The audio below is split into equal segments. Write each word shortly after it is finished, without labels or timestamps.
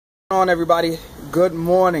on, everybody? Good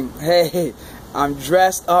morning. Hey, I'm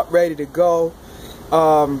dressed up, ready to go.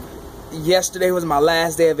 Yesterday was my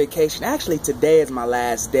last day of vacation. Actually, today is my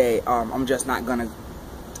last day. I'm just not gonna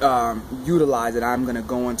utilize it. I'm gonna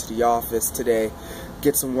go into the office today,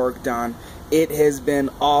 get some work done. It has been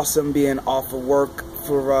awesome being off of work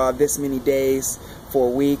for this many days, for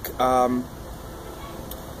a week.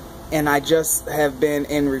 And I just have been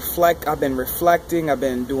I've been reflecting, I've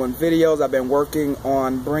been doing videos, I've been working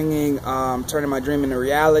on bringing, turning my dream into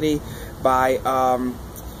reality by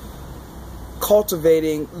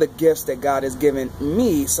cultivating the gifts that God has given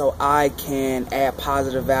me so I can add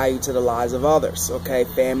positive value to the lives of others, okay?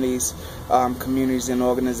 Families, communities, and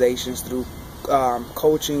organizations through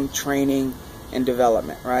coaching, training, and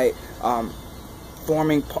development, right?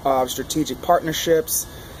 Forming strategic partnerships,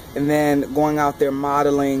 and then going out there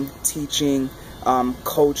modeling, teaching,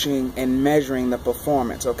 coaching, and measuring the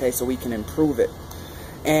performance, okay, so we can improve it.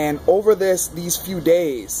 And over these few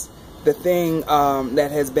days, the thing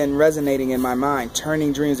that has been resonating in my mind,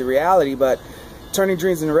 turning dreams to reality, but turning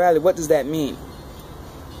dreams into reality, what does that mean?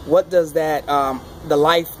 What does that, the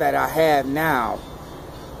life that I have now,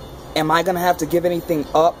 am I going to have to give anything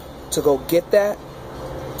up to go get that?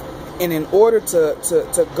 And in order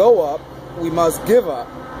to go up, we must give up.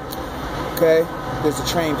 Okay, there's a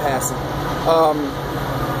train passing.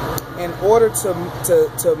 In order to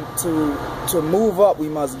move up, we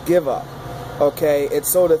must give up. Okay, and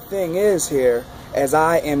so the thing is here, as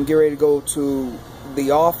I am getting ready to go to the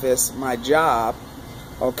office, my job.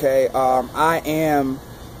 Okay, I am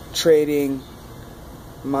trading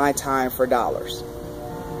my time for dollars.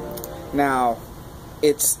 Now,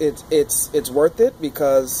 it's worth it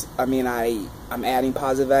because I mean I'm adding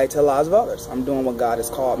positive value to the lives of others. I'm doing what God has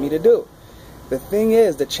called me to do. The thing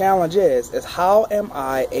is, the challenge is how am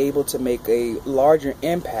I able to make a larger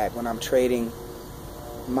impact when I'm trading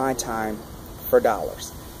my time for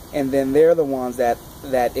dollars? And then they're the ones that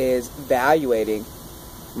is evaluating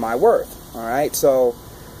my worth. All right, so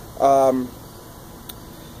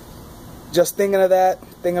just thinking of that,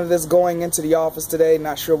 thinking of this going into the office today,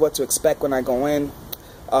 not sure what to expect when I go in.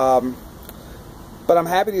 But I'm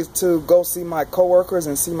happy to go see my coworkers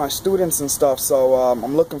and see my students and stuff, so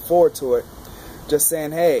I'm looking forward to it. Just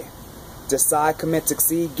saying, hey, decide, commit,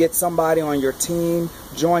 succeed, get somebody on your team,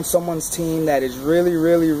 join someone's team that is really,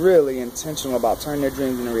 really, really intentional about turning their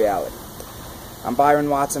dreams into reality. I'm Byron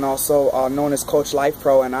Watson, also known as Coach Life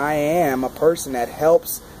Pro, and I am a person that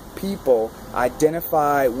helps people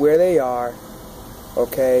identify where they are,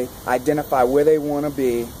 okay, identify where they want to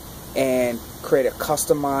be, and create a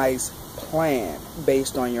customized plan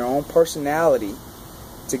based on your own personality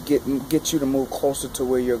to get you to move closer to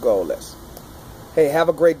where your goal is. Hey, have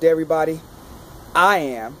a great day, everybody. I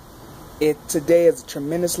am. Today is a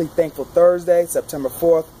tremendously thankful Thursday, September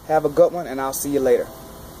 4th. Have a good one, and I'll see you later.